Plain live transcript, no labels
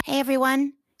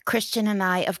everyone. Christian and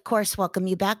I, of course, welcome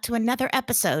you back to another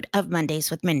episode of Mondays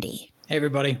with Mindy. Hey,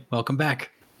 everybody. Welcome back.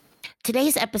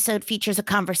 Today's episode features a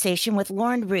conversation with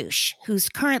Lauren Rusch, who's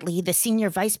currently the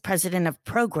Senior Vice President of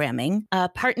Programming,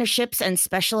 Partnerships and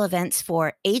Special Events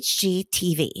for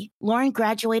HGTV. Lauren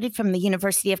graduated from the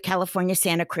University of California,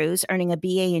 Santa Cruz, earning a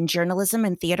BA in Journalism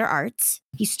and Theater Arts.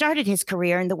 He started his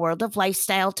career in the world of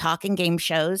lifestyle talk and game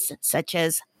shows, such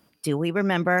as do we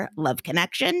remember Love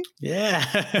Connection?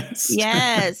 Yes.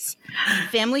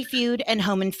 Family Feud and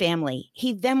Home and Family.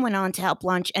 He then went on to help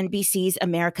launch NBC's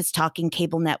America's Talking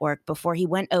cable network before he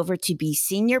went over to be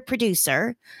senior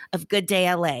producer of Good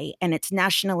Day LA and its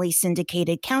nationally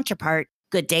syndicated counterpart,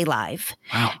 Good Day Live.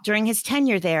 Wow. During his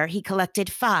tenure there, he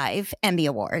collected 5 Emmy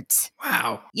Awards.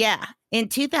 Wow. Yeah. In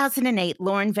 2008,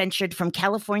 Lauren ventured from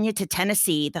California to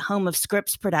Tennessee, the home of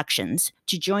Scripps Productions,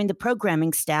 to join the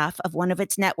programming staff of one of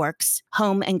its networks,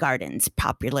 Home and Gardens,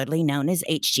 popularly known as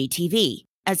HGTV.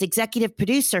 As executive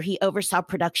producer, he oversaw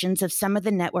productions of some of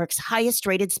the network's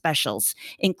highest-rated specials,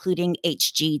 including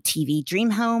HGTV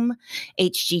Dream Home,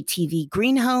 HGTV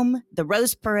Green Home, The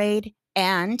Rose Parade,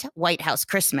 and White House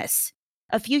Christmas.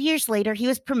 A few years later, he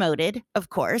was promoted, of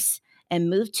course, and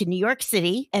moved to New York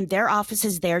City and their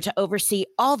offices there to oversee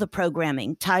all the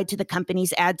programming tied to the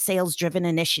company's ad sales-driven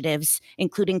initiatives,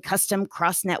 including custom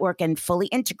cross-network and fully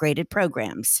integrated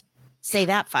programs. Say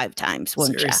that 5 times,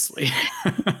 won't you? Seriously.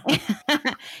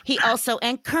 He also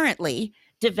and currently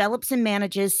develops and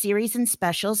manages series and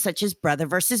specials such as Brother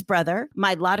vs. Brother,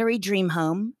 My Lottery Dream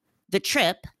Home, The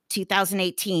Trip,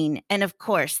 2018, and of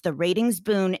course, the ratings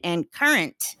boon and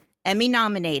current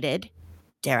Emmy-nominated,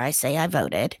 dare I say I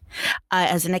voted,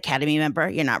 as an Academy member.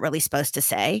 You're not really supposed to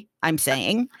say, I'm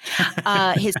saying.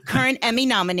 His current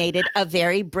Emmy-nominated A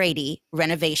Very Brady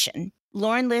Renovation.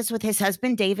 Lauren lives with his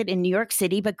husband, David, in New York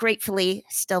City, but gratefully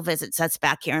still visits us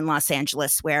back here in Los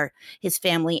Angeles, where his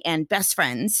family and best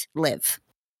friends live.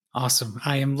 Awesome.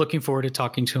 I am looking forward to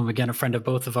talking to him again, a friend of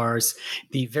both of ours,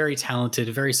 the very talented,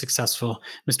 very successful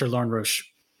Mr. Lauren Rusch.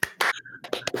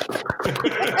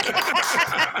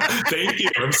 Thank you.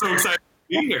 I'm so excited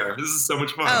to be here. This is so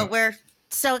much fun. Oh, we're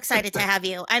so excited to have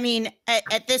you. I mean,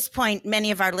 at this point,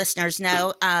 many of our listeners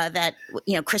know that,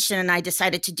 Christian and I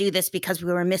decided to do this because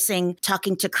we were missing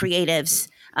talking to creatives,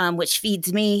 which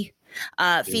feeds me,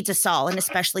 feeds us all, and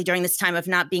especially during this time of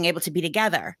not being able to be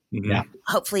together. Yeah.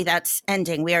 Hopefully that's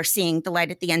ending. We are seeing the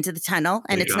light at the end of the tunnel,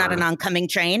 and it's not an oncoming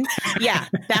train. Yeah,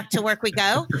 back to work we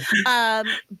go.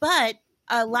 But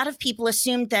a lot of people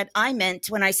assumed that I meant,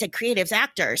 when I said creatives,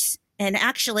 actors. And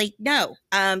actually, no,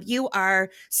 you are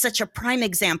such a prime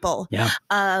example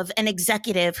of an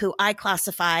executive who I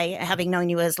classify, having known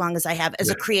you as long as I have, as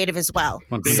a creative as well.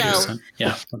 100%. So,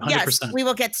 100%. yes, we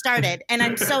will get started. And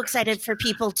I'm so excited for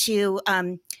people to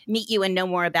meet you and know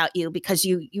more about you, because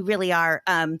you really are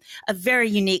a very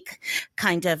unique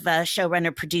kind of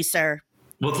showrunner, producer,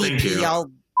 well, thank VP, you.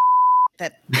 all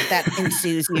that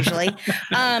ensues usually.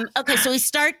 Okay, so we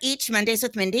start each Mondays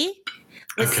with Mindy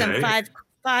with some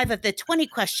five of the 20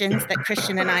 questions that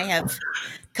Christian and I have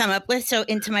come up with. So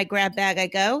into my grab bag I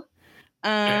go.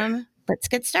 Let's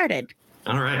get started.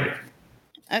 All right.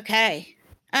 Okay.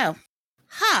 Oh.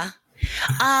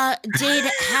 Did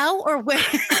how or where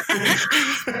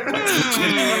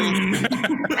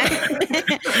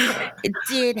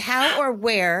did how or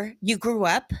where you grew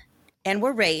up and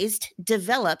were raised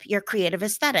develop your creative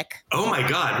aesthetic? Oh my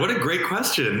God, what a great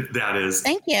question that is.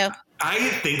 Thank you. I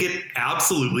think it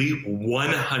absolutely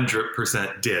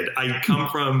 100% did. I come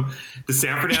from the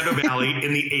San Fernando Valley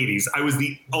in the 80s. I was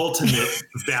the ultimate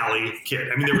Valley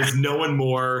kid. I mean, there was no one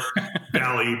more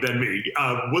Valley than me.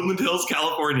 Woodland Hills,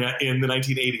 California in the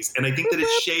 1980s. And I think that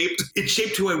it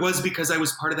shaped who I was, because I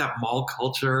was part of that mall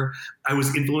culture. I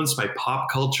was influenced by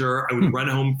pop culture. I would run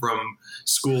home from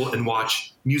school and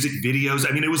watch music videos.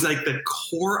 I mean, it was like the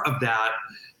core of that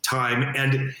time,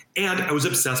 and I was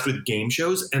obsessed with game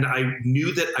shows, and I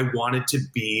knew that I wanted to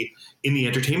be in the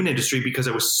entertainment industry because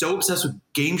I was so obsessed with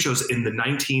game shows in the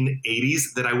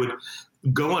 1980s that I would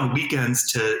go on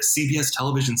weekends to CBS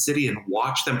Television City and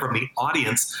watch them from the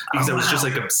audience because I was just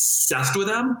like obsessed with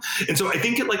them. And so I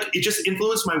think it just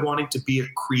influenced my wanting to be a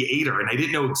creator. And I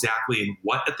didn't know exactly in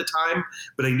what at the time,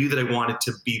 but I knew that I wanted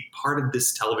to be part of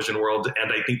this television world.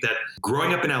 And I think that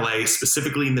growing up in LA,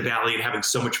 specifically in the Valley, and having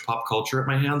so much pop culture at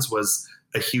my hands was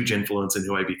a huge influence in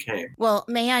who I became. Well,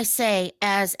 may I say,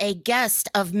 as a guest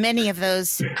of many of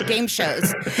those game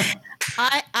shows,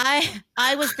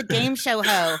 I was the game show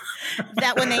hoe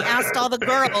that when they asked all the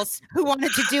girls who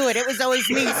wanted to do it, it was always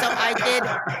me. So I did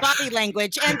body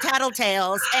language and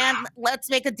tattletales and let's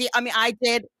make a deal. I mean, I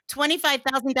did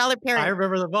 $25,000 parody. I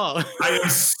remember the ball. I am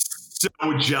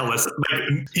so jealous.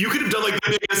 Like, you could have done like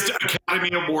the biggest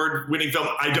Academy Award winning film.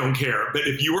 I don't care. But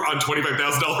if you were on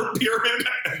 $25,000 Pyramid,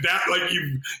 that like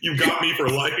you got me for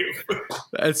life.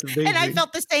 That's amazing. And I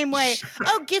felt the same way.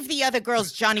 Oh, give the other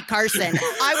girls Johnny Carson.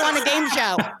 I want a game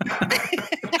show.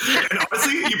 And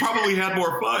honestly, you probably had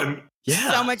more fun.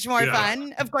 Yeah. So much more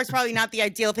fun. Of course, probably not the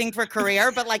ideal thing for a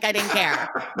career, but like I didn't care.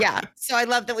 Yeah. So I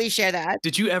love that we share that.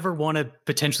 Did you ever want to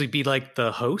potentially be like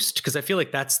the host? Because I feel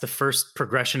like that's the first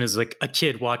progression is like a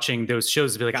kid watching those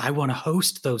shows to be like, I want to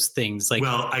host those things. Like,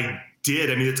 well, I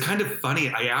did. I mean, it's kind of funny.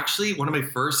 I actually,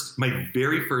 my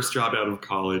very first job out of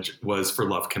college was for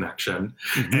Love Connection.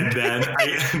 Mm-hmm. And then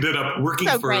I ended up working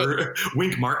for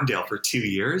Wink Martindale for 2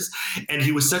 years. And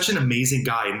he was such an amazing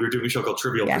guy. And we were doing a show called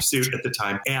Trivial Pursuit at the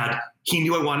time. And he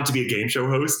knew I wanted to be a game show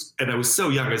host. And I was so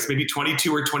young. I was maybe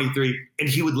 22 or 23. And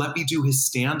he would let me do his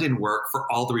stand-in work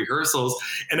for all the rehearsals.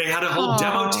 And I had a whole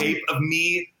demo tape of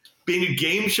me being a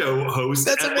game show host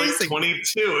at like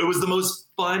 22. It was the most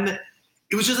fun.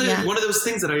 It was just one of those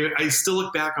things that I still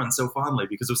look back on so fondly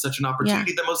because it was such an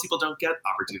opportunity that most people don't get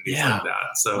opportunities like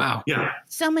that. So,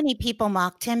 So many people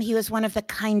mocked him. He was one of the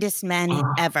kindest men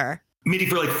ever. Meaning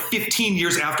for like 15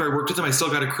 years after I worked with him, I still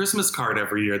got a Christmas card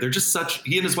every year. They're just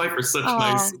he and his wife are such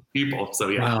nice people. So,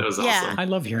 that was awesome. I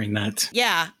love hearing that.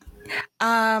 Yeah.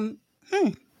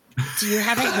 Do you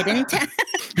have a hidden talent?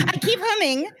 I keep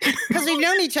humming because we've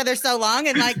known each other so long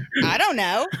and like, I don't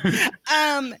know.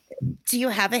 Do you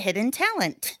have a hidden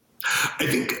talent? I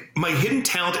think my hidden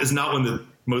talent is not one that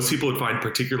most people would find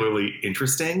particularly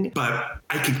interesting, but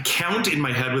I could count in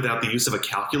my head without the use of a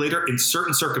calculator in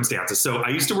certain circumstances. So I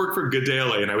used to work for Good Day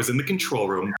LA and I was in the control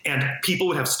room and people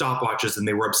would have stopwatches and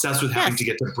they were obsessed with having to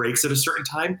get to breaks at a certain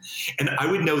time. And I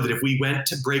would know that if we went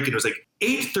to break and it was like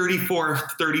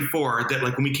 8:34, that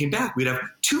like when we came back, we'd have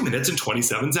 2 minutes and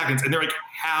 27 seconds. And they're like,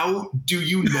 how do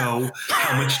you know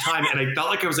how much time? And I felt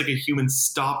like I was like a human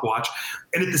stopwatch.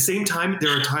 And at the same time,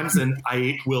 there are times when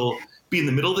I will be in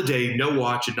the middle of the day, no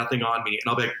watch and nothing on me. And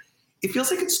I'll be like, it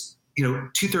feels like it's,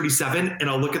 2:37. And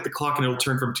I'll look at the clock and it'll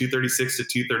turn from 2:36 to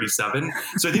 2:37.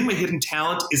 So I think my hidden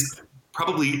talent is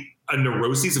probably a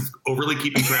neuroses of overly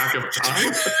keeping track of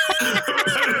time.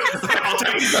 I'll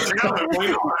tell you something else. Why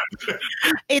not?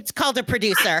 It's called a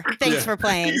producer. Thanks for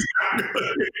playing.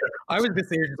 I was going to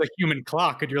say it's like human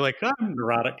clock, and you're like, I'm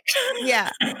neurotic. Yeah.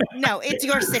 No, it's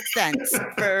your sixth sense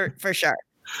for sure.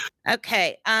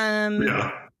 Okay.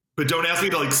 But don't ask me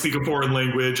to like speak a foreign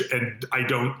language, and I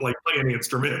don't like play any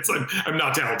instruments. I'm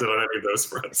not talented on any of those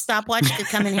fronts. Stopwatch could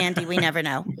come in handy. We never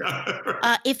know.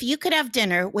 If you could have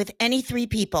dinner with any three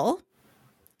people,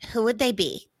 who would they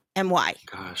be and why?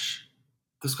 Gosh,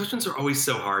 those questions are always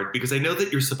so hard because I know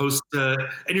that you're supposed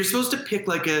to pick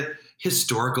like a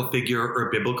historical figure or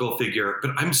a biblical figure,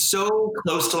 but I'm so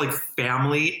close to like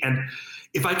family, and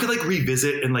if I could like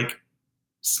revisit and like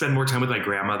spend more time with my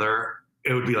grandmother,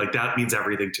 it would be like, that means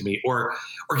everything to me. Or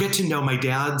get to know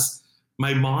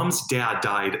my mom's dad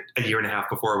died a year and a half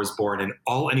before I was born. And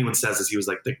all anyone says is he was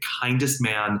like the kindest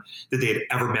man that they had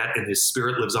ever met. And his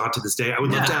spirit lives on to this day. I would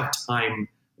love to have time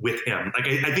with him. Like,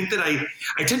 I think that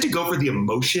I tend to go for the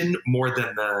emotion more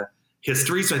than the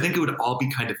history. So I think it would all be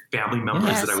kind of family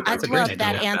members that I would like to love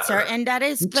that answer. And that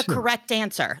is the correct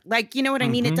answer. Like, you know what I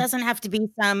mean? It doesn't have to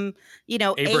be some,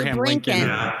 Abraham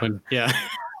Lincoln. Yeah.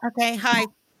 Okay. Hi.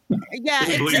 Yeah,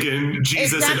 Lincoln,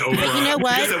 Jesus, and Oprah. But you know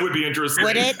what? That would be interesting.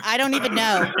 Would it? I don't even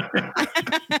know.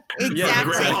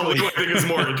 Exactly. I think is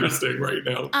more interesting right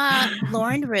now.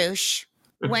 Lauren Rusch,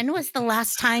 when was the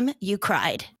last time you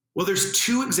cried? Well, there's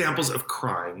two examples of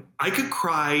crying. I could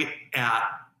cry at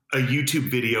a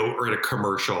YouTube video or at a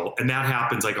commercial, and that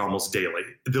happens like almost daily.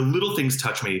 The little things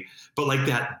touch me, but like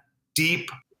that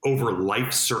deep over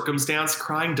life circumstance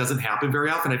crying doesn't happen very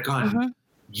often. I've gone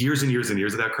years and years and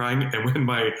years without crying. And when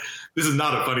this is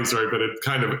not a funny story, but it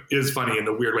kind of is funny in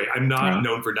the weird way. I'm not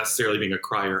known for necessarily being a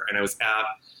crier. And I was at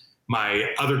my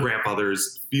other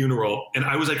grandfather's funeral and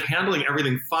I was like handling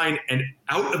everything fine. And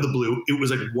out of the blue, it was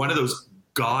like one of those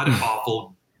god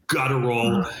awful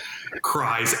guttural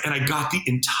cries. And I got the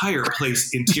entire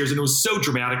place in tears and it was so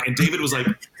dramatic. And David was like,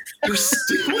 you're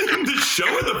stealing the show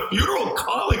at the funeral.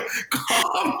 Calm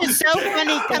it's so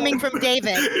funny coming from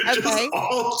David. Okay.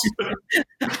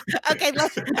 Okay.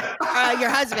 Let's, your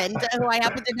husband, who I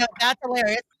happen to know, that's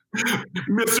hilarious.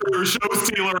 Mr. Show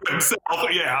Stealer himself.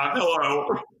 Yeah. Hello.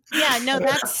 Yeah. No,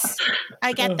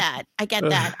 I get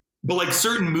that. But like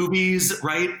certain movies,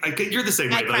 right? You're the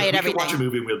same way. Like, we could watch a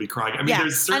movie and we'll be crying. I mean,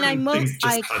 there's certain things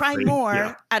just I cry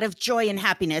more out of joy and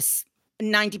happiness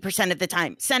 90% of the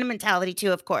time. Sentimentality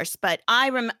too, of course. But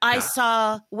I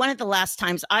saw, one of the last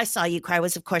times I saw you cry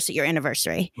was, of course, at your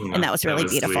anniversary. And that was really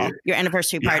beautiful. Sweet. Your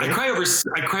anniversary party. I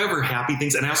cry over happy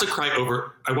things. And I also cry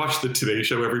over, I watch the Today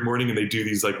Show every morning and they do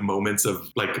these like moments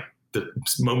of like the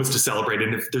moments to celebrate.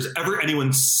 And if there's ever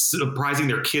anyone surprising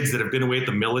their kids that have been away at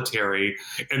the military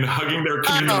and hugging their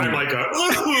kids, I'm like,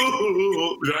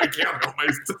 I can't help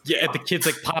myself. Yeah, and the kids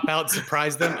like pop out and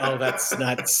surprise them. Oh, that's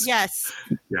nuts. Yes.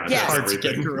 Yeah, yes. Hard to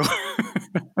get through.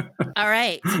 All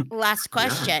right. Last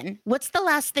question. Yeah. What's the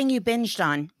last thing you binged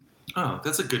on? Oh,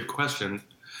 that's a good question.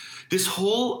 This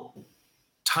whole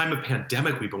time of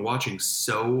pandemic, we've been watching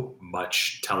so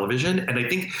much television. And I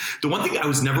think the one thing I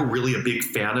was never really a big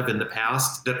fan of in the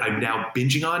past that I'm now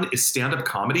binging on is stand-up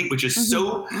comedy, which is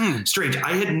so strange.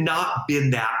 I had not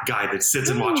been that guy that sits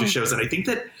and watches shows. And I think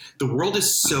that the world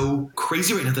is so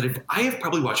crazy right now that I have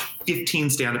probably watched 15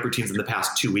 stand-up routines in the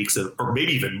past 2 weeks, or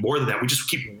maybe even more than that. We just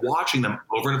keep watching them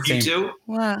over and over too.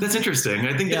 Wow. That's interesting.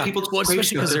 I think that people,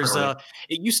 especially because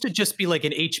it used to just be like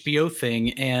an HBO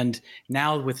thing. And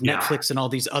now with Netflix and all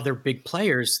these other big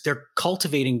players, they're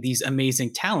cultivating these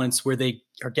amazing talents where they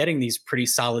are getting these pretty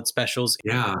solid specials.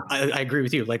 Yeah. I agree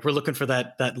with you. Like we're looking for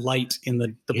that light in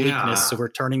the bleakness. So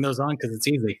we're turning those on because it's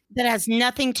easy. That has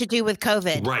nothing to do with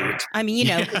COVID. Right. I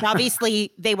mean,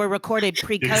 obviously they were recorded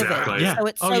pre-COVID. Exactly. So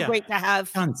it's great to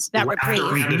have that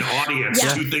reprieve. And an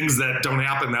audience do things that don't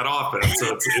happen that often.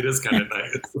 So it is kind of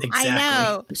nice. Exactly. I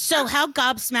know. So how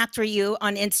gobsmacked were you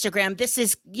on Instagram? This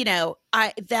is,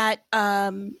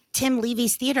 Tim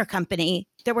Levy's theater company.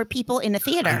 There were people in the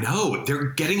theater. I know.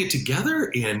 They're getting it together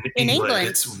in England.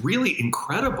 It's really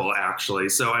incredible, actually.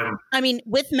 So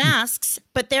with masks,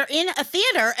 but they're in a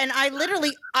theater, and I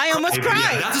almost cried.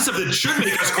 Yeah, that's the stuff that should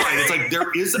make us cry. It's like there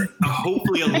is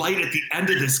hopefully a light at the end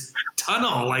of this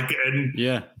tunnel,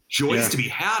 joys to be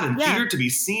had and theater to be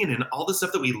seen, and all the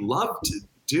stuff that we love to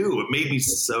do. It made me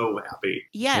so happy.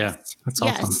 Yes. Yeah, that's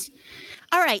awesome.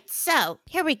 All right, so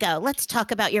here we go. Let's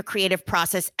talk about your creative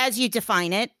process as you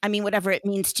define it. I mean, whatever it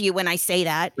means to you when I say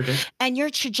that, and your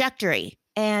trajectory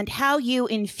and how you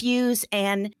infuse.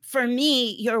 And for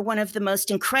me, you're one of the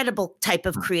most incredible type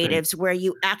of creatives where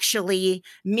you actually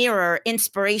mirror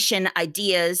inspiration,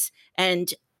 ideas,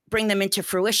 and bring them into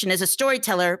fruition as a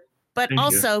storyteller, but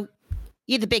also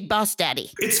you're the big boss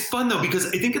daddy. It's fun though, because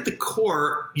I think at the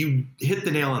core, you hit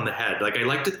the nail on the head. Like I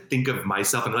like to think of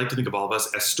myself and I like to think of all of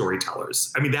us as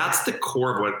storytellers. I mean, that's the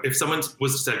core of what, if someone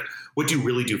was to say, what do you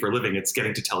really do for a living? It's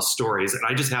getting to tell stories. And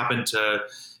I just happen to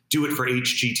do it for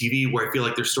HGTV, where I feel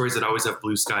like there's stories that always have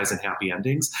blue skies and happy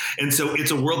endings. And so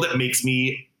it's a world that makes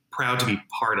me proud to be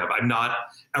part of. I'm not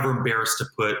ever embarrassed to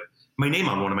put my name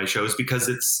on one of my shows because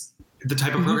it's the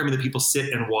type of programming that people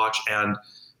sit and watch and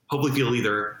hopefully feel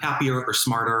either happier or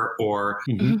smarter or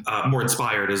more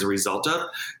inspired as a result of.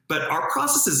 But our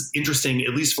process is interesting,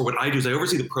 at least for what I do, is I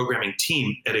oversee the programming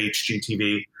team at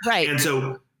HGTV. Right. And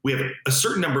so we have a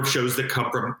certain number of shows that come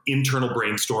from internal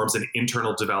brainstorms and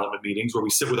internal development meetings where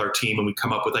we sit with our team and we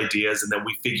come up with ideas and then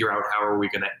we figure out how are we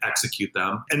going to execute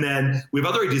them. And then we have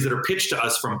other ideas that are pitched to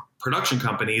us from production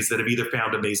companies that have either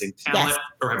found amazing talent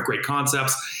or have great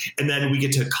concepts. And then we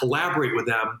get to collaborate with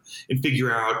them and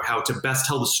figure out how to best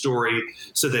tell the story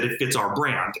so that it fits our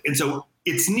brand. And so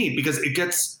it's neat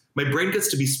because my brain gets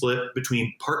to be split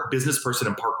between part business person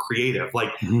and part creative. Like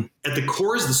at the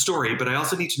core is the story, but I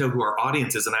also need to know who our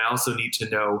audience is. And I also need to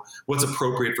know what's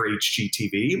appropriate for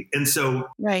HGTV. And so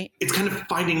it's kind of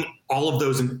finding all of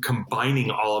those and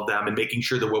combining all of them and making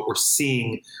sure that what we're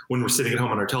seeing when we're sitting at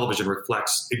home on our television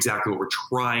reflects exactly what we're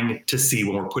trying to see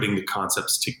when we're putting the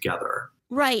concepts together.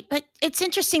 Right. But it's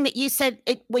interesting that you said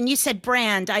it, when you said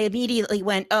brand, I immediately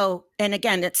went, oh, and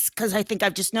again, it's because I think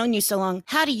I've just known you so long.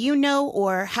 How do you know,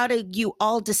 or how do you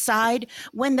all decide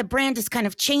when the brand is kind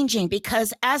of changing?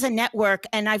 Because as a network,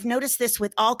 and I've noticed this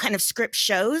with all kind of script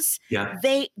shows,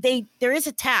 there is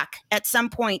a tack at some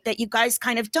point that you guys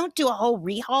kind of don't do a whole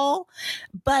rehaul,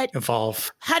 but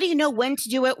evolve. How do you know when to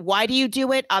do it? Why do you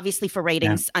do it? Obviously for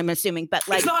ratings, I'm assuming, but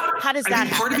like, how does that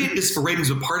happen? Part of it is for ratings,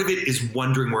 but part of it is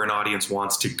wondering where an audience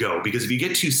wants to go. Because if you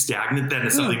get too stagnant, then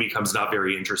something becomes not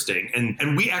very interesting.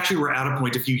 And we actually were at a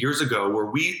point a few years ago where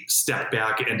we stepped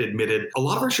back and admitted a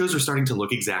lot of our shows are starting to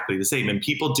look exactly the same. And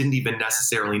people didn't even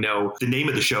necessarily know the name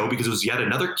of the show because it was yet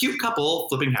another cute couple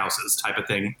flipping houses type of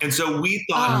thing. And so we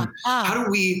thought, how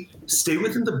do we stay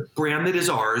within the brand that is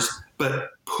ours,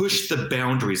 but push the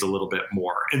boundaries a little bit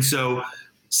more? And so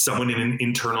someone in an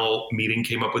internal meeting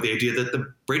came up with the idea that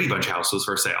the Brady Bunch house was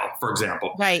for sale, for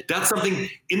example. Right. That's something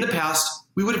in the past,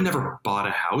 we would have never bought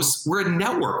a house. We're a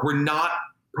network. We're not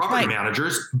property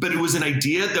managers, but it was an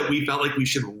idea that we felt like we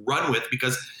should run with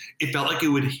because it felt like it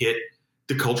would hit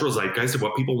the cultural zeitgeist of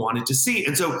what people wanted to see.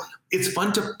 And so it's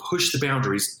fun to push the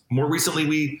boundaries. More recently,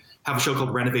 we have a show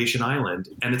called Renovation Island.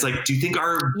 And it's like, do you think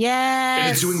and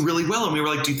it's doing really well. And we were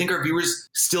like, do you think our viewers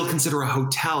still consider a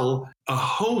hotel a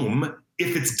home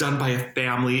if it's done by a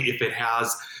family, if it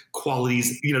has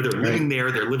qualities, they're living there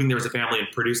as a family and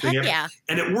producing it. Yeah.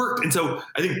 And it worked. And so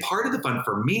I think part of the fun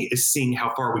for me is seeing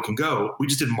how far we can go. We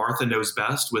just did Martha Knows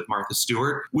Best with Martha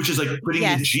Stewart, which is like putting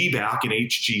the G back in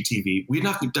HGTV. We had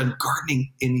not done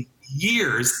gardening in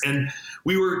years. And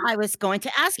I was going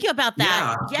to ask you about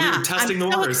that. Yeah. We were testing the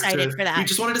waters. Excited for that. We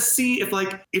just wanted to see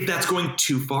if that's going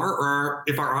too far or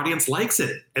if our audience likes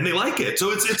it, and they like it.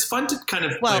 So it's fun to kind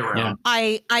of play around.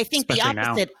 Yeah. I think especially the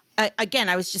opposite. Again,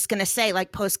 I was just going to say,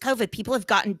 like post-COVID, people have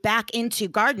gotten back into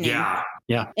gardening. Yeah.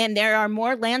 Yeah. And there are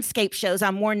more landscape shows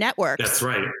on more networks. That's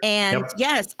right. And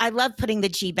yes, I love putting the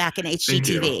G back in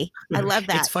HGTV. I love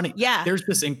that. It's funny. Yeah. There's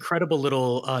this incredible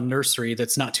little nursery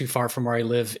that's not too far from where I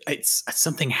live. It's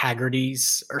something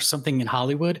Haggerty's or something in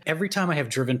Hollywood. Every time I have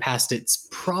driven past it, it's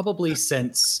probably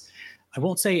since, I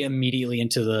won't say immediately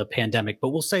into the pandemic, but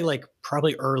we'll say like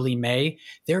probably early May,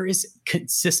 there is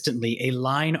consistently a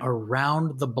line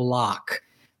around the block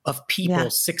of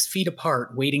people 6 feet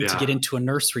apart waiting to get into a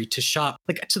nursery to shop,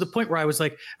 like to the point where I was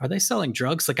like, are they selling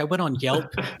drugs? Like I went on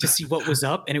Yelp to see what was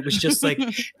up, and it was just like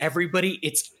everybody,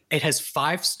 it has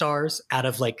 5 stars out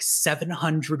of like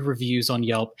 700 reviews on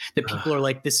Yelp that people are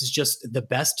like, this is just the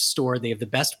best store. They have the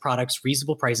best products,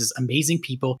 reasonable prices, amazing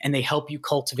people, and they help you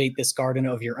cultivate this garden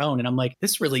of your own. And I'm like,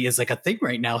 this really is like a thing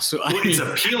right now. So it's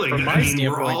appealing.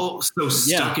 We're all so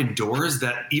stuck indoors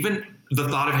that even the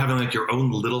thought of having like your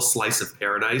own little slice of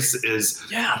paradise is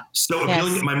so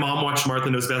appealing. Yes. My mom watched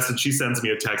Martha Knows Best, and she sends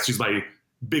me a text. She's my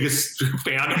biggest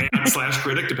fan and /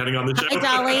 critic, depending on the show. Hi,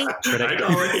 Dolly. Hi,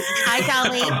 Dolly. Hi,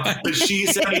 Dolly. But she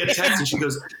sent me a text, and she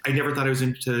goes, I never thought I was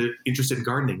interested in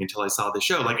gardening until I saw the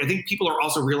show. Like, I think people are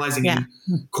also realizing in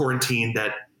quarantine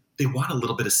that they want a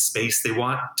little bit of space. They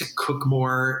want to cook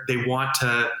more. They want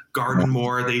to garden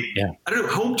more. I don't know.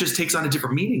 Home just takes on a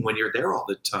different meaning when you're there all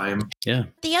the time. Yeah.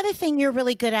 The other thing you're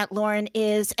really good at, Lauren,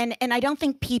 is, and I don't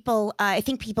think people, I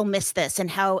think people miss this,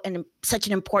 and how such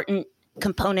an important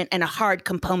component and a hard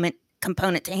component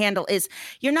to handle is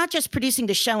you're not just producing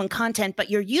the show and content, but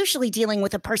you're usually dealing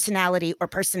with a personality or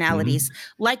personalities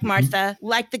like Martha,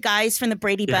 like the guys from the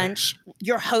Brady Bunch,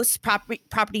 your host,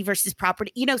 property versus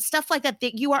property, stuff like that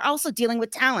you are also dealing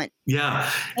with talent. Yeah.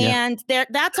 And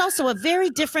that's also a very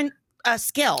different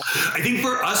skill. I think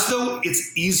for us, though,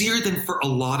 it's easier than for a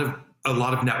lot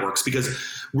of networks because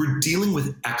we're dealing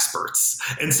with experts.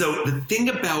 And so the thing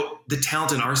about the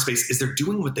talent in our space is they're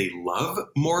doing what they love,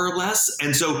 more or less.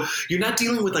 And so you're not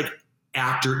dealing with like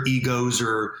actor egos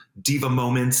or diva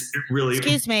moments. Really.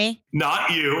 Excuse me.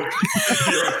 Not you.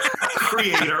 You're a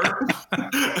creator.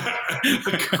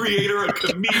 A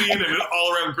comedian, and an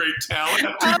all-around great talent.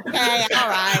 Okay, all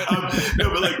right. No,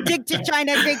 but like dig to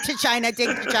China.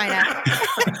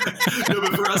 No,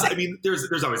 but for us, I mean, there's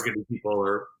always going to be people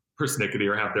or persnickety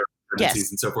or have their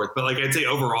tendencies and so forth. But like I'd say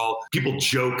overall, people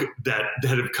joke that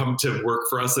have come to work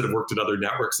for us that have worked at other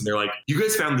networks, and they're like, you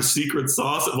guys found the secret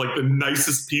sauce of like the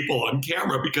nicest people on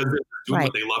camera because they're doing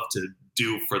what they love to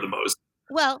do for the most.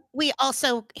 Well, we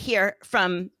also hear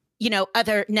from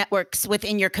other networks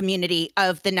within your community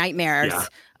of the nightmares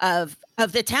of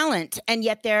the talent. And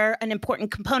yet they're an important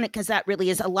component because that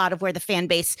really is a lot of where the fan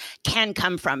base can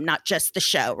come from, not just the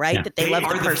show, right? Yeah. That they love the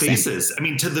person. They are the faces. I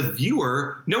mean, to the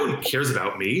viewer, no one cares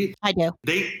about me. I do.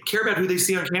 They care about who they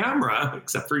see on camera,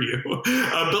 except for you. But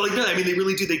like, no, I mean, they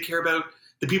really do. They care about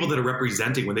the people that are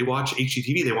representing. When they watch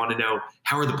HGTV, they want to know,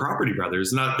 how are the Property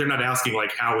Brothers? They're not asking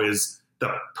like, how is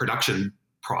the production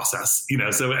process,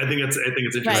 so I think it's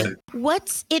interesting. Right.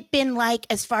 What's it been like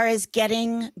as far as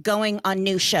going on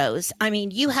new shows? I mean,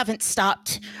 you haven't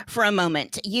stopped for a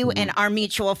moment. You and our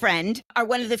mutual friend are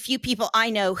one of the few people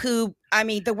I know who, I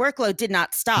mean, the workload did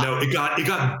not stop. No, it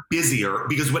got busier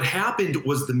because what happened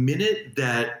was the minute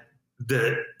that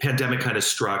the pandemic kind of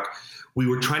struck, we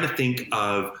were trying to think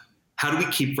of how do we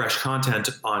keep fresh content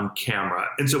on camera?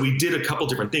 And so we did a couple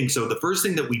different things. So the first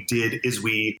thing that we did is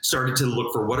we started to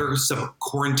look for what are some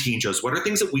quarantine shows? What are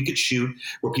things that we could shoot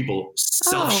where people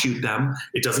self-shoot them?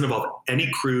 It doesn't involve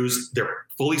any crews. They're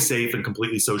fully safe and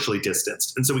completely socially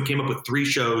distanced. And so we came up with 3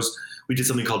 shows. We did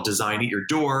something called Design at Your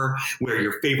Door, where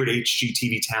your favorite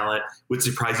HGTV talent would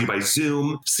surprise you by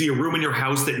Zoom, see a room in your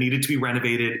house that needed to be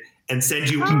renovated, and send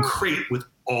you a crate with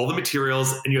all the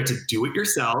materials, and you have to do it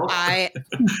yourself. I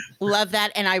love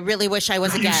that, and I really wish I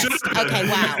was a guest. Okay,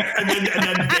 wow. And then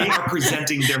they are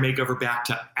presenting their makeover back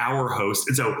to our host.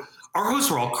 And so our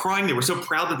hosts were all crying. They were so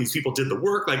proud that these people did the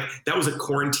work. Like that was a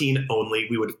quarantine only.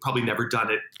 We would have probably never done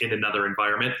it in another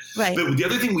environment. Right. But the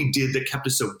other thing we did that kept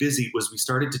us so busy was we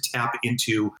started to tap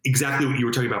into exactly what you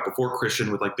were talking about before,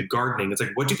 Christian, with like the gardening. It's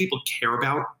like, what do people care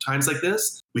about times like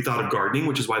this? We thought of gardening,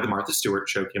 which is why the Martha Stewart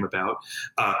show came about.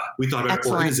 We thought about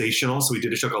organizational. So we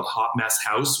did a show called Hot Mess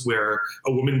House, where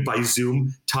a woman by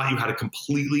Zoom taught you how to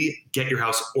completely get your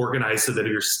house organized so that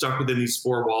if you're stuck within these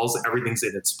four walls, everything's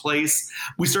in its place.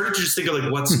 We started to just think of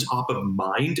like what's top of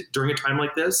mind during a time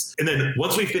like this. And then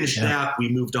once we finished that, we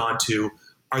moved on to,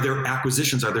 are there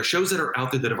acquisitions? Are there shows that are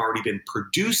out there that have already been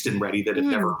produced and ready that have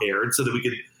never aired so that we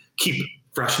could keep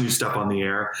fresh new stuff on the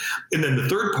air? And then the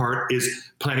third part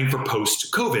is planning for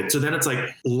post-COVID. So then it's like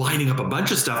lining up a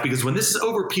bunch of stuff, because when this is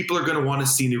over, people are going to want to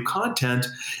see new content.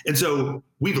 And so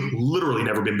we've literally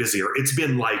never been busier. It's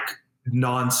been like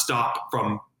nonstop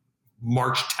from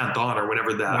March 10th on, or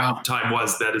whenever that time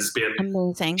was. That has been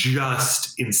amazing,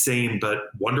 just insane, but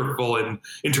wonderful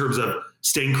in terms of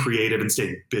staying creative and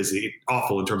staying busy.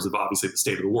 Awful in terms of obviously the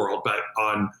state of the world, but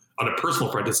on a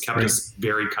personal front, it's kept us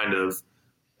very kind of,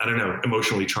 I don't know,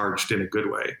 emotionally charged in a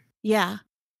good way. Yeah.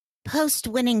 Post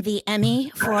winning the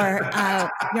Emmy for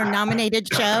your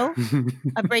nominated show,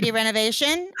 A Brady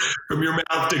Renovation. From your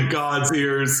mouth to God's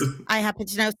ears. I happen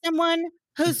to know someone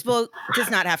whose vote does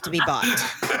not have to be bought.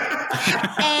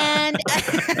 And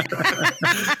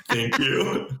thank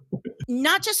you.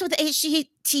 Not just with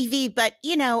HGTV, but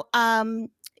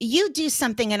you do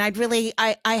something, and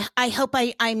I hope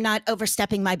I'm not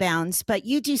overstepping my bounds, but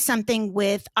you do something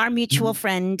with our mutual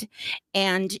friend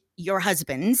and your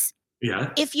husband's.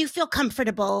 Yeah. If you feel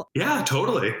comfortable. Yeah,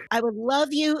 totally. I would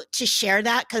love you to share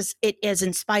that, because it has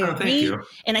inspired me. You.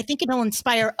 And I think it'll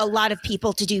inspire a lot of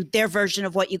people to do their version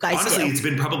of what you guys do. Honestly, it's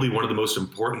been probably one of the most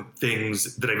important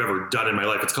things that I've ever done in my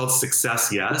life. It's called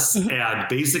Success Yes. And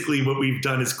basically what we've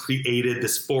done is created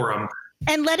this forum.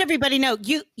 And let everybody know,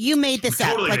 you made this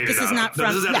up. Like, this is not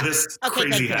from... This is out of this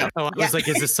crazy head. Oh, I was like,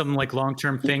 is this some like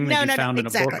long-term thing that you found in a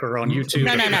book or on YouTube?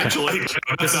 No. Actually,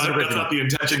 that's not the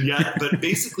intention yet. But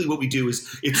basically what we do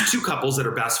is, it's two couples that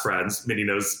are best friends. Minnie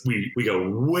knows we go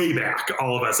way back,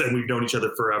 all of us, and we've known each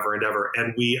other forever and ever.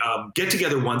 And we get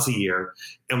together once a year,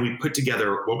 and we put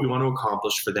together what we want to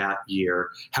accomplish for that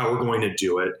year, how we're going to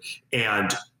do it,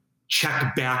 and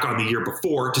check back on the year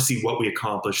before to see what we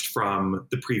accomplished from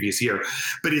the previous year.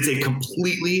 But it's a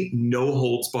completely no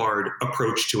holds barred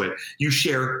approach to it. You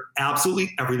share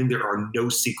absolutely everything. There are no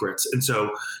secrets. And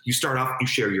so you start off, you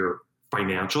share your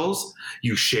financials,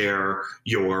 you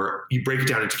break it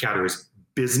down into categories: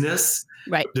 business,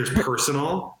 right? There's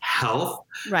personal, health,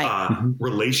 right?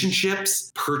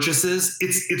 Relationships, purchases.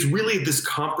 It's really this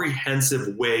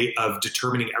comprehensive way of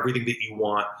determining everything that you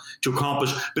want to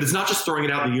accomplish. But it's not just throwing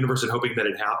it out in the universe and hoping that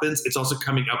it happens. It's also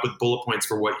coming up with bullet points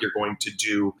for what you're going to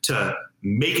do to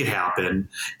make it happen.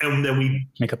 And then we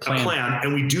make a plan,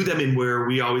 and we do them in where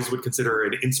we always would consider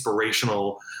an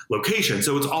inspirational location.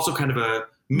 So it's also kind of a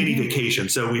mini vacation.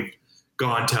 So we've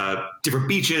gone to different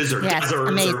beaches or deserts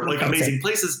or like amazing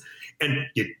places. And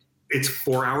it's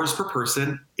 4 hours per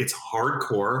person. It's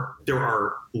hardcore. There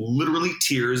are literally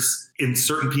tears in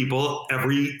certain people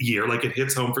every year. Like, it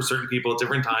hits home for certain people at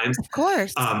different times. Of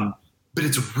course. But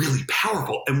it's really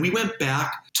powerful. And we went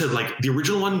back to like the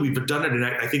original one. We've done it in,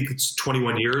 I think it's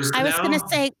 21 years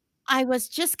I was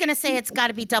just going to say it's got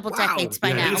to be double decades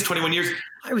by now. I think it's 21 years.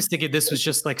 I was thinking this was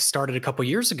just like started a couple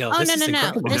years ago. Oh, this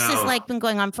no. This is like been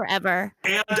going on forever.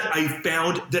 And I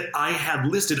found that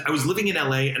I was living in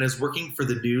LA and I was working for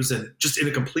the news and just in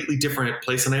a completely different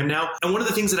place than I am now. And one of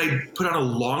the things that I put on a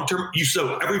long-term,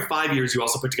 so every 5 years, you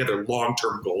also put together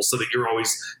long-term goals so that you're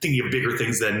always thinking of bigger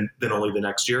things than only the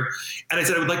next year. And I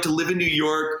said, I would like to live in New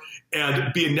York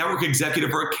and be a network executive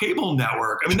for a cable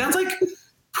network. I mean, that's like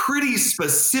pretty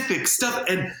specific stuff.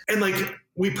 And like,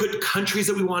 we put countries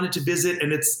that we wanted to visit,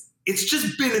 and it's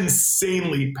just been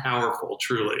insanely powerful,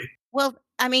 truly. Well,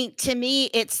 I mean, to me,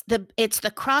 it's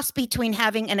the cross between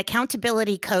having an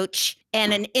accountability coach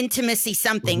and an intimacy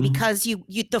something, because you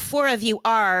the four of you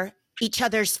are each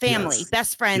other's family,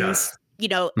 best friends,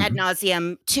 ad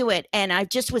nauseum to it. And I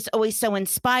just was always so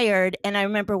inspired. And I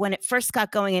remember when it first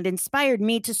got going, it inspired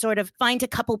me to sort of find a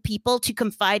couple people to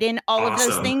confide in all of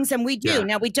those things. And we do. Yeah.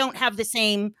 Now, we don't have the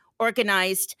same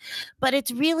organized, but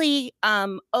it's really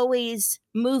always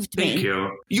moved me. Thank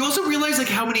you. You also realize like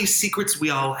how many secrets we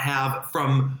all have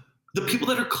from the people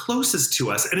that are closest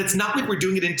to us. And it's not like we're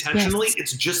doing it intentionally. Yes.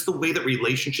 It's just the way that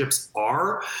relationships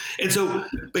are. And so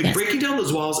by breaking down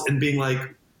those walls and being like,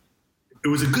 it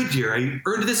was a good year, I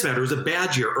earned this amount, or it was a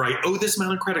bad year, or I owe this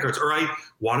amount on credit cards, or I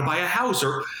want to buy a house,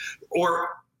 or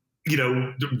I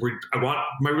want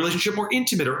my relationship more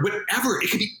intimate or whatever.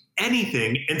 It could be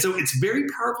anything. And so it's very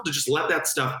powerful to just let that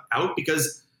stuff out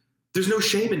because there's no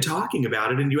shame in talking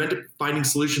about it. And you end up finding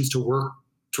solutions to work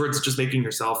towards just making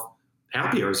yourself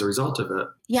happier as a result of it.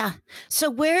 Yeah. So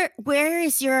where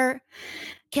is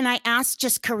can I ask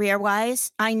just career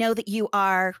wise? I know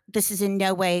that this is in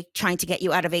no way trying to get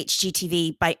you out of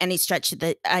HGTV by any stretch of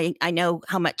I know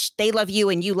how much they love you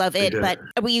and you love it, but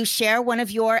will you share one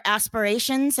of your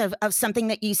aspirations of something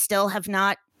that you still have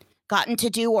not gotten to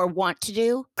do or want to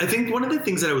do? I think one of the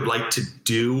things that I would like to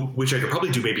do, which I could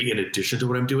probably do maybe in addition to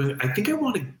what I'm doing, I think I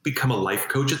want to become a life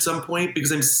coach at some point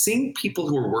because I'm seeing people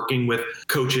who are working with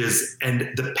coaches and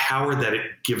the power that it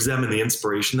gives them and the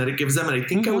inspiration that it gives them. And I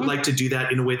think I would like to do that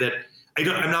in a way that I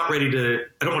don't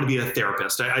want to be a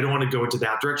therapist. I don't want to go into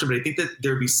that direction, but I think that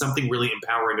there'd be something really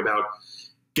empowering about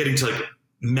getting to like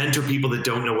mentor people that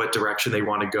don't know what direction they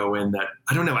want to go in. That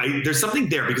I don't know. There's something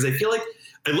there because I feel like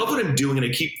I love what I'm doing, and I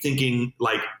keep thinking,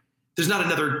 like, there's not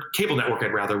another cable network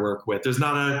I'd rather work with. There's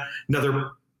not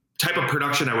another type of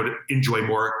production I would enjoy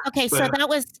more. Okay, so that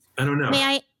was. I don't know.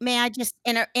 May I just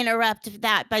interrupt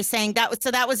that by saying that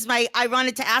was I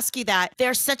wanted to ask you that.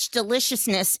 There's such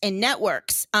deliciousness in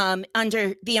networks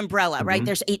under the umbrella, right?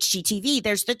 There's HGTV,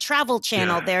 there's the Travel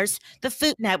Channel, there's the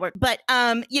Food Network, but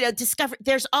Discover.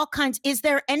 There's all kinds. Is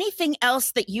there anything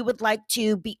else that you would like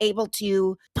to be able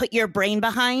to put your brain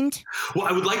behind? Well,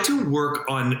 I would like to work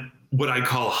on what I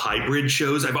call hybrid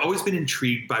shows. I've always been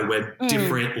intrigued by when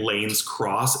different lanes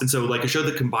cross. And so like a show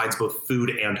that combines both food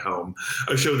and home,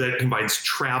 a show that combines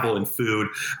travel and food.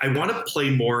 I want to play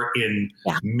more in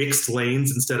mixed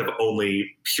lanes instead of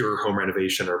only pure home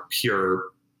renovation or pure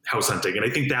house hunting. And I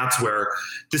think that's where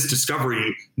this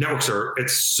Discovery networks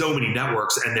it's so many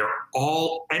networks and they're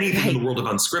all anything in the world of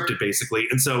unscripted basically.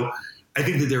 And so I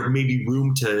think that there may be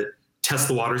room to test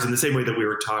the waters in the same way that we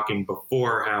were talking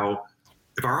before, how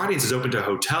if our audience is open to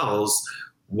hotels,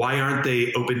 why aren't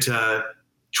they open to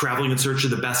traveling in search of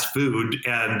the best food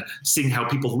and seeing how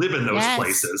people live in those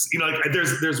places?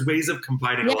 There's ways of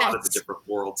combining a lot of the different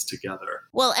worlds together.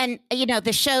 Well, and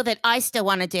the show that I still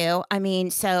want to do,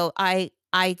 so I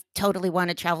totally want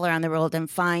to travel around the world and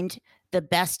find the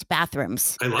best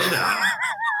bathrooms. I love that.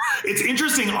 It's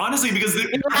interesting, honestly, because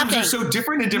the bathrooms are so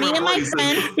different in different places.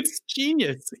 It's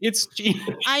genius.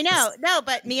 I know. No,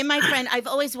 but me and my friend, I've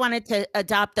always wanted to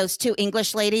adopt those two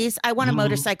English ladies. I want a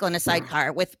motorcycle and a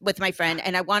sidecar with my friend,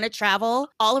 and I want to travel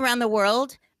all around the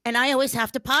world, and I always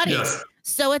have to potty. Yes.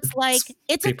 So it's like,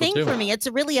 it's a thing for me. It's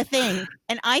really a thing.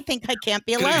 And I think I can't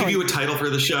be alone. Can I give you a title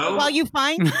for the show? While you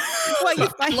find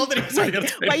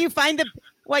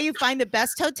the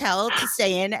best hotel to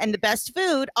stay in and the best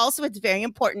food. Also, it's very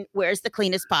important. Where's the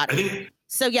cleanest potty?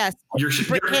 So yes,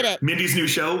 hit it. Mindy's new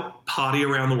show, Potty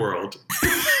Around the World.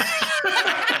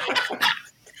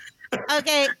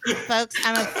 Okay, folks,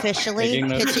 I'm officially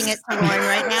pitching it to Lauren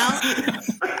right now.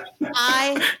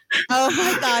 Oh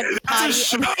my God, Potty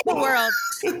Around the World.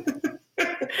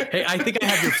 Hey, I think I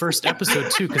have your first episode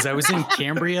too, because I was in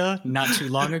Cambria not too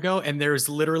long ago, and there's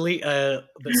literally the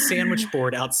sandwich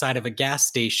board outside of a gas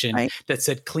station that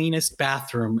said cleanest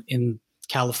bathroom in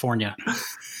California.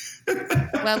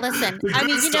 Well, listen, I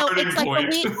mean, it's like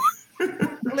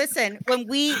when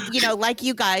we, like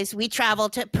you guys, we travel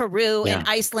to Peru and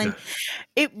Iceland,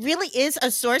 it really is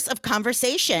a source of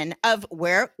conversation of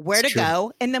where to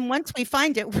go. And then once we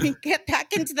find it, we get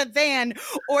back into the van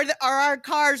or our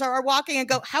cars or walking and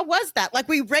go, how was that? Like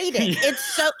we rate it. And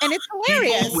it's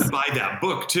hilarious. People would buy that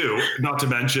book too, not to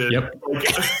mention.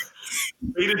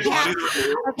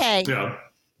 Okay. Yeah.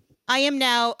 I am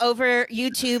now over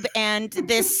YouTube and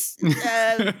this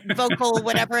vocal,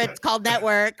 whatever it's called,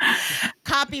 network,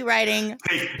 copywriting.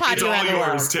 Potty Around the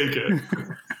World. Take it.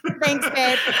 Thanks,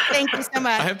 babe. Thank you so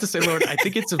much. I have to say, Lauren, I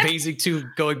think it's amazing too,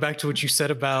 going back to what you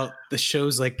said about the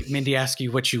shows, like Mindy asked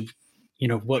you what's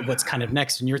kind of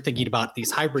next, and you're thinking about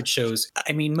these hybrid shows.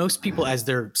 I mean, most people, as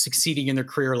they're succeeding in their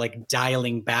career, like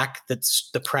dialing back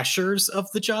the pressures of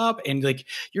the job, and like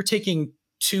you're taking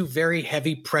two very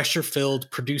heavy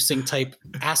pressure-filled producing type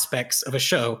aspects of a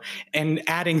show and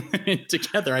adding it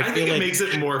together. I think it makes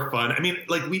it more fun. I mean,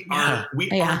 like we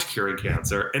aren't curing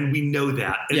cancer, and we know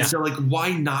that. And so like,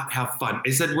 why not have fun? I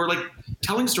said, we're like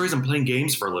telling stories and playing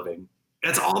games for a living.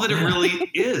 That's all that it really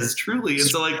is, truly. And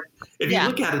so like, if you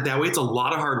look at it that way, it's a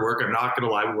lot of hard work. I'm not going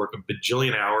to lie. We work a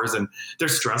bajillion hours and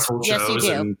there's stressful shows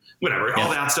and whatever. All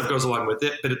that stuff goes along with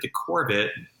it. But at the core of it,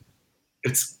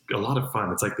 it's a lot of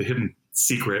fun. It's like the hidden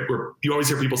secret where you always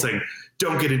hear people saying,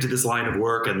 don't get into this line of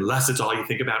work unless it's all you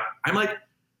think about. I'm like,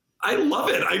 I love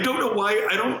it. I don't know why.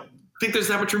 I don't think there's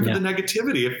that much room for the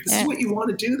negativity. If this is what you want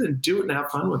to do, then do it and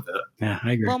have fun with it. Yeah,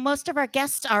 I agree. Well, most of our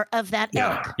guests are of that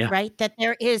ilk, right? That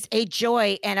there is a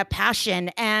joy and a passion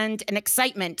and an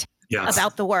excitement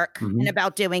about the work and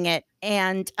about doing it.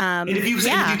 And if you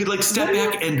could like step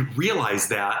back and realize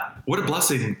that, what a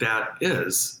blessing that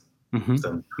is.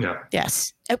 So,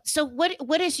 Yes. So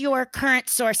what is your current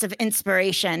source of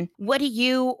inspiration? What do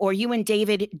you or you and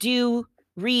David do,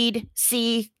 read,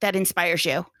 see that inspires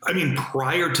you? I mean,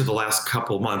 prior to the last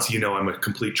couple months, I'm a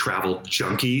complete travel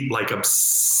junkie, like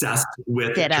obsessed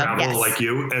with travel like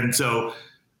you. And so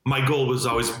my goal was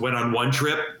always went on one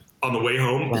trip, on the way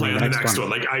home, plan the next one.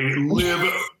 Like I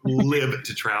live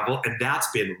to travel. And that's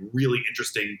been really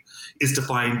interesting, is to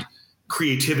find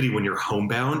creativity when you're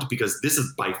homebound, because this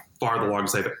is by far the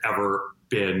longest I've ever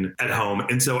been at home.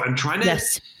 And so I'm trying to,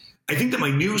 I think that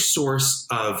my new source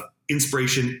of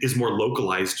inspiration is more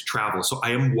localized travel. So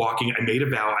I made a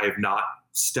vow. I have not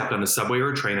stepped on a subway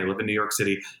or a train. I live in New York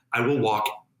City. I will walk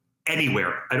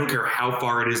anywhere. I don't care how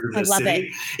far it is in the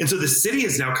city. And so the city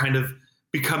has now kind of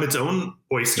become its own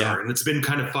oyster, and it's been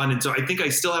kind of fun. And so I think I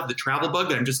still have the travel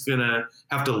bug. I'm just going to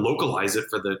have to localize it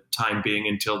for the time being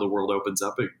until the world opens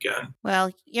up again.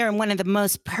 Well, you're in one of the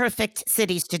most perfect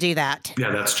cities to do that.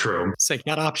 Yeah, that's true. So you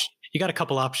got a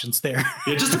couple options there.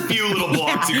 Yeah, just a few little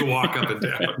blocks you can walk up and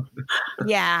down.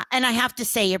 Yeah, and I have to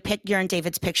say your and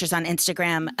David's pictures on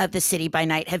Instagram of the city by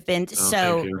night have been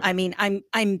I mean,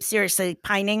 I'm seriously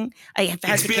pining. I have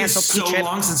had to cancel 2 trips. It's been so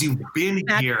long since you've been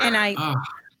here. And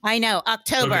I know.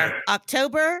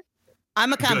 October,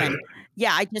 I'm a-coming.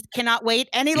 Yeah, I just cannot wait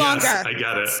any longer. Yes, I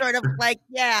get it. Sort of like,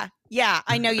 yeah,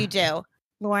 I know you do.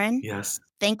 Lauren? Yes.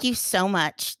 Thank you so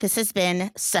much. This has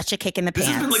been such a kick in the pants.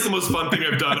 This has been like the most fun thing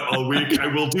I've done all week. I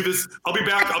will do this. I'll be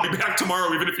back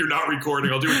tomorrow, even if you're not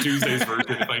recording. I'll do a Tuesday's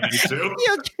version if I need to.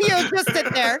 You'll just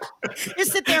sit there.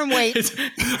 Just sit there and wait.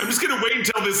 I'm just going to wait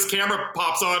until this camera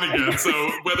pops on again. So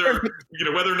whether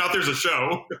or not there's a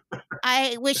show.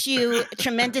 I wish you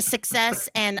tremendous success,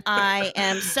 and I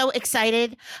am so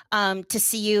excited to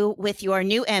see you with your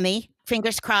new Emmy.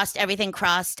 Fingers crossed, everything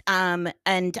crossed.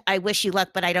 And I wish you luck,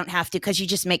 but I don't have to, because you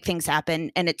just make things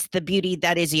happen, and it's the beauty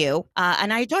that is you.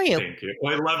 And I adore you. Thank you.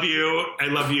 Well, I love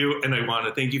you. And I want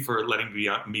to thank you for letting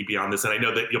me be on this. And I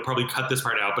know that you'll probably cut this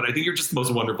part out, but I think you're just the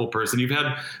most wonderful person. You've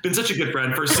been such a good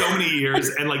friend for so many years.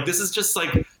 And like, this is just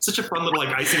like such a fun little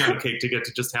like icing on the cake to get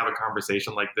to just have a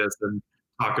conversation like this and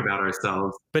talk about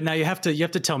ourselves. But now you have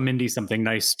to tell Mindy something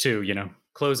nice too,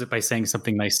 close it by saying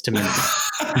something nice to Mindy.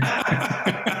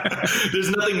 There's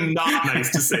nothing not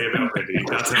nice to say about Mindy.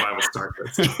 That's how I will start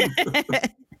this.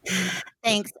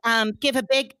 Thanks. Give a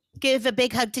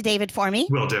big hug to David for me.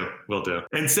 Will do.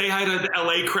 And say hi to the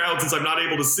LA crowd, since I'm not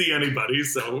able to see anybody.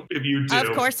 So if you do,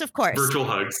 of course, virtual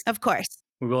hugs. Of course.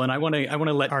 We will, and I want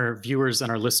to let our viewers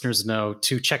and our listeners know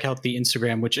to check out the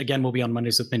Instagram, which again will be on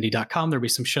mondayswithmindy.com. There'll be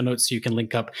some show notes so you can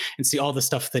link up and see all the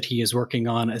stuff that he is working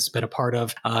on, has been a part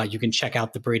of. You can check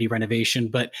out the Brady renovation,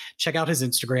 but check out his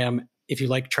Instagram. If you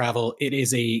like travel, it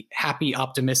is a happy,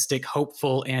 optimistic,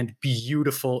 hopeful, and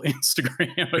beautiful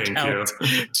Instagram account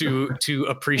to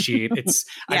appreciate.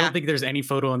 I don't think there's any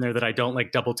photo in there that I don't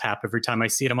like double tap every time I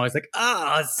see it. I'm always like,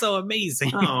 it's so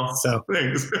amazing. Oh, so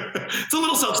thanks. It's a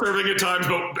little self-serving at times,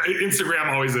 but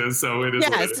Instagram always is. So it is.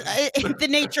 Yes, the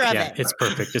nature of it. It's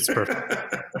perfect. It's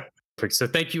perfect. So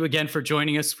thank you again for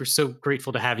joining us. We're so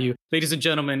grateful to have you. Ladies and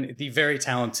gentlemen, the very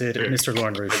talented Mr.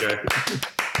 Lauren Rouge. Okay.